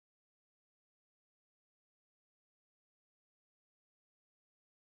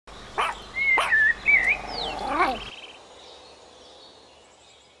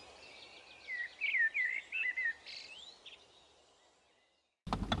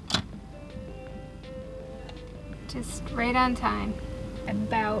just right on time.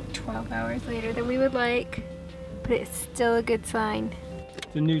 About 12 hours later than we would like, but it's still a good sign.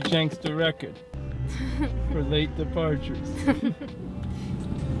 It's a new Jankster record for late departures.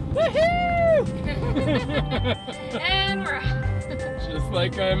 Woohoo! And we're off. Just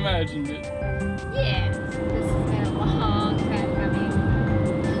like I imagined it. Yeah, this has been a long time coming.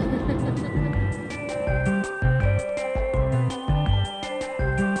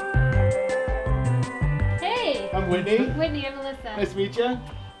 Hey! I'm Whitney. Whitney, I'm Melissa. Nice to meet you.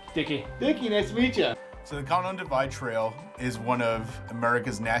 Dicky. Dicky, nice to meet you. So the Continental Divide Trail is one of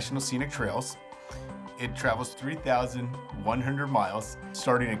America's national scenic trails. It travels 3,100 miles,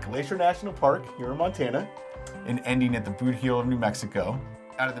 starting at Glacier National Park here in Montana and ending at the Boot Heel of New Mexico.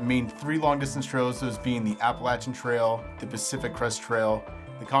 Out of the main 3 long-distance trails, those being the Appalachian Trail, the Pacific Crest Trail,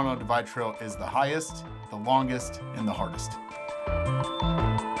 the Continental Divide Trail is the highest, the longest, and the hardest.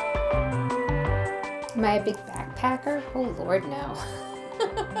 Am I a big backpacker? Oh Lord, no.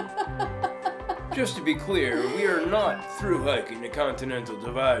 Just to be clear, we are not through hiking the Continental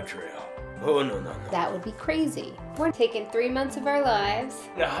Divide Trail. Oh, no, no, no. That would be crazy. We're taking 3 months of our lives.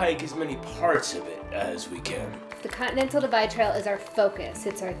 To hike as many parts of it as we can. The Continental Divide Trail is our focus.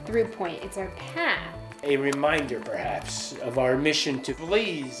 It's our through point. It's our path. A reminder, perhaps, of our mission to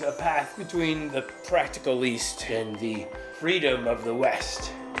blaze a path between the practical East and the freedom of the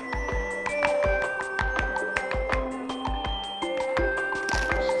West.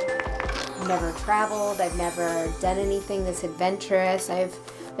 I've never traveled. I've never done anything this adventurous. I've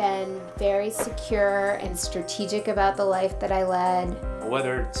been very secure and strategic about the life that I led.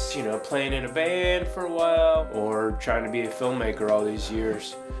 Whether it's, playing in a band for a while or trying to be a filmmaker all these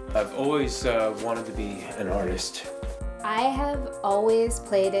years, I've always wanted to be an artist. I have always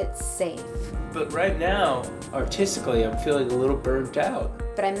played it safe. But right now, artistically, I'm feeling a little burnt out.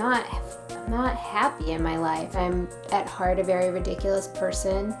 But I'm not happy in my life. I'm at heart a very ridiculous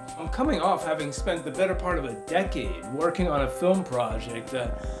person. I'm coming off having spent the better part of a decade working on a film project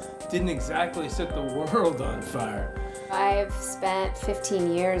that didn't exactly set the world on fire. I've spent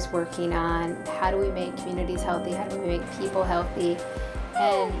 15 years working on how do we make communities healthy, how do we make people healthy.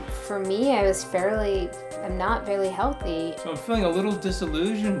 And for me, I'm not very healthy. So I'm feeling a little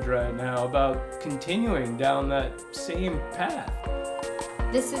disillusioned right now about continuing down that same path.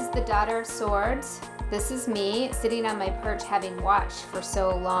 This is the Daughter of Swords. This is me sitting on my perch having watched for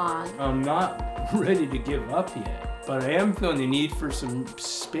so long. I'm not ready to give up yet, but I am feeling the need for some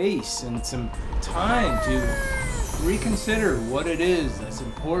space and some time to reconsider what it is that's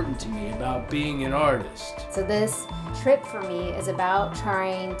important to me about being an artist. So this trip for me is about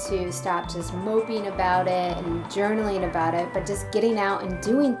trying to stop just moping about it and journaling about it, but just getting out and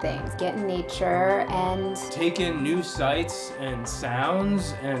doing things, get in nature and take in new sights and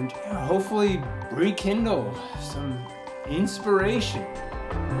sounds and hopefully rekindle some inspiration.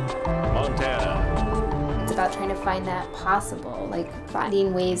 Montana. It's about trying to find that possible, like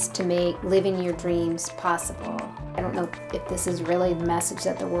finding ways to make living your dreams possible. I don't know if this is really the message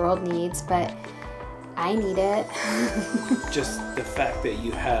that the world needs, but I need it. Just the fact that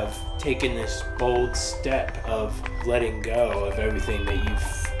you have taken this bold step of letting go of everything that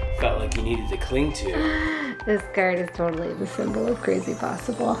you've felt like you needed to cling to. This card is totally the symbol of crazy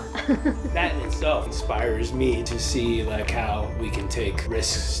possible. That in itself inspires me to see how we can take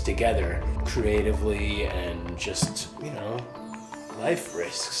risks together creatively and just, life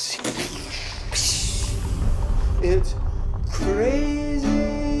risks. It's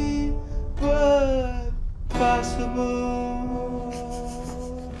crazy, but possible.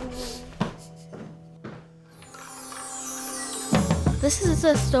 This is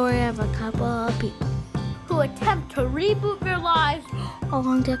the story of a couple of people who attempt to reboot their lives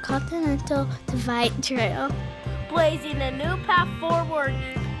along the Continental Divide Trail, blazing a new path forward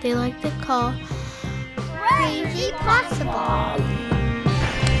they like to call Crazy Possible.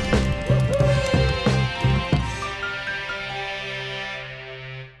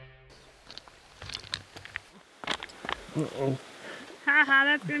 Uh-oh. Haha,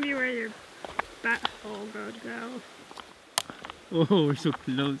 that's gonna be where your butthole would go. Oh, we're so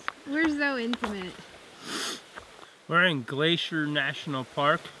close. We're so intimate. We're in Glacier National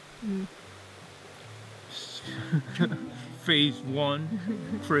Park. Phase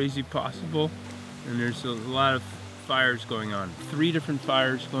 1, Crazy Possible. And there's a lot of fires going on. 3 different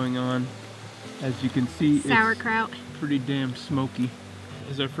fires going on. As you can see, Sauerkraut. It's pretty damn smoky.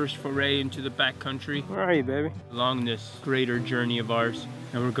 This is our first foray into the backcountry. Where are you, baby? Along this greater journey of ours.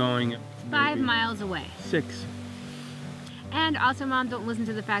 And we're going 5 miles away. 6. And also, Mom, don't listen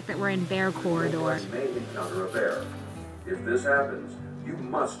to the fact that we're in bear corridor. You may encounter a bear. If this happens, you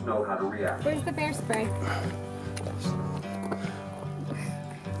must know how to react. Where's the bear spray?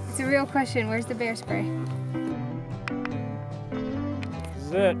 It's a real question. Where's the bear spray? This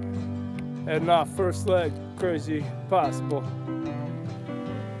is it. Heading off first leg, crazy possible.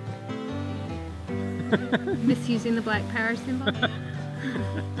 Misusing the black power symbol?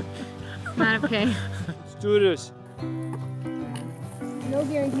 Not okay. Let's do this. No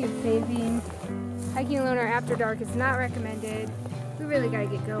guarantee of saving. Hiking alone or after dark is not recommended. We really gotta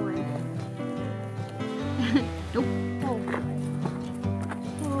get going. Nope. Oh boy.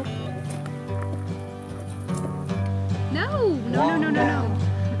 Oh boy. No! No, no, no, no, no.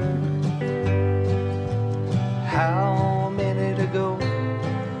 How many to go?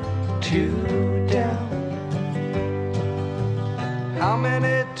 2 down. How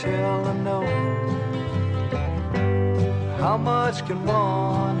many till I know? How much can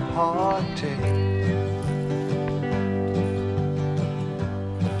one heart take?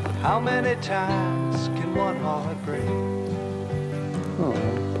 How many times can one heart break?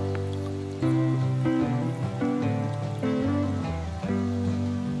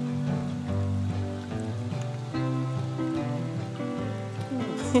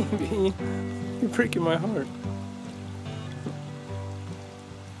 Baby, you're breaking my heart.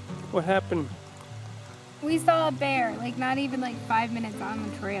 What happened? We saw a bear, like not even like 5 minutes on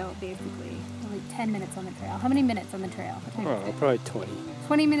the trail, basically. Like 10 minutes on the trail. How many minutes on the trail? Oh, probably 20.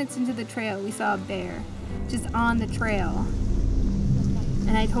 20 minutes into the trail, we saw a bear just on the trail.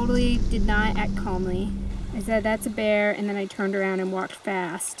 And I totally did not act calmly. I said, that's a bear, and then I turned around and walked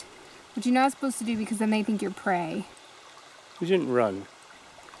fast. Which you're not supposed to do because then they think you're prey. You didn't run.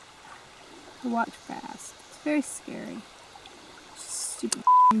 I walked fast. It's very scary. Stupid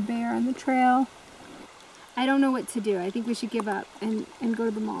bear on the trail. I don't know what to do. I think we should give up and go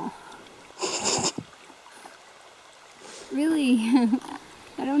to the mall. Really?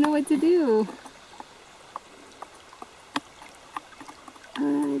 I don't know what to do. I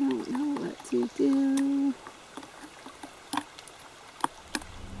don't know what to do.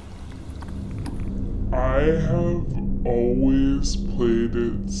 I have always played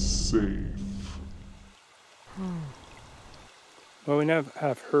it safe. Well, we now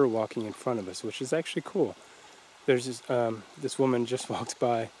have her walking in front of us, which is actually cool. There's this woman just walked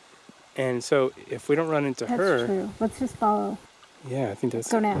by, and so if we don't run into her... That's true. Let's just follow. Yeah, I think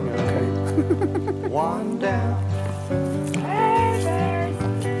that's... Go now. Yeah, okay. 1 down. Hey, bears!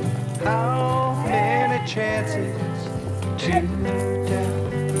 How many chances? 2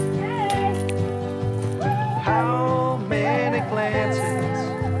 down. How many glances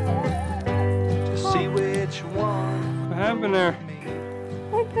to see which one? What happened there?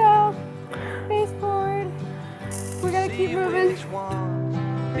 Let go. Face forward. We're gonna keep moving. Which one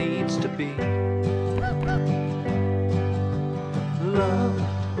needs to be loved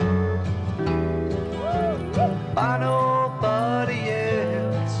by nobody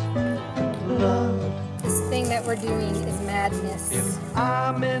else? Loved. This thing that we're doing is madness. If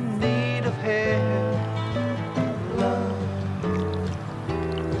I'm in need of help, love.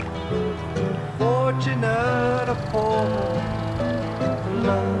 Fortunate or poor,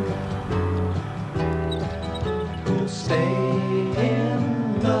 love. We'll stay in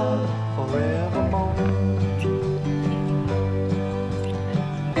love forevermore.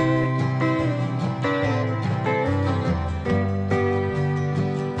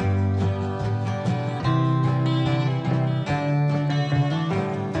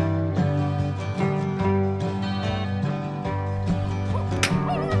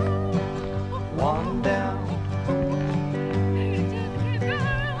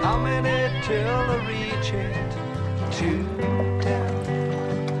 Till I reach it, 2 down.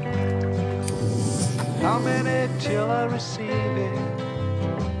 How many till I receive it?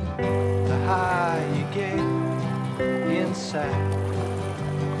 The higher you get inside.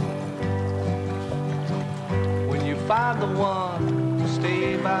 When you find the one who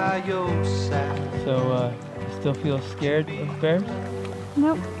stay by your side. So, you still feel scared of bears?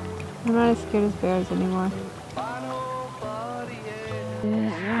 Nope. I'm not as scared of bears anymore.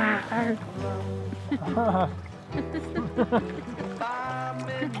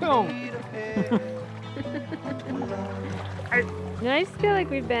 Go! I just feel like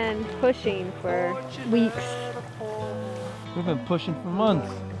we've been pushing for weeks. We've been pushing for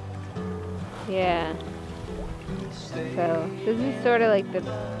months. Yeah. So this is sort of like the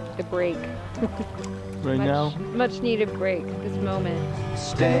break. Right now? Much needed break, this moment.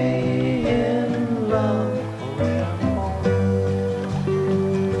 Stay in love forevermore.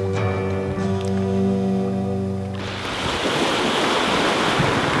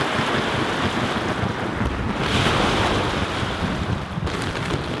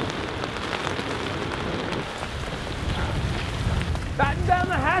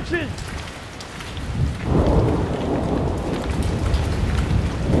 Shit!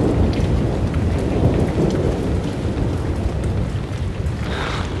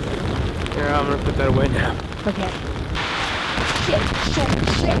 Here, I'm gonna put that away now. Okay.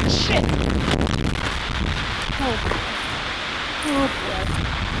 Shit. Oh. Oh,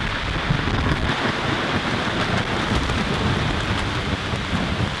 boy.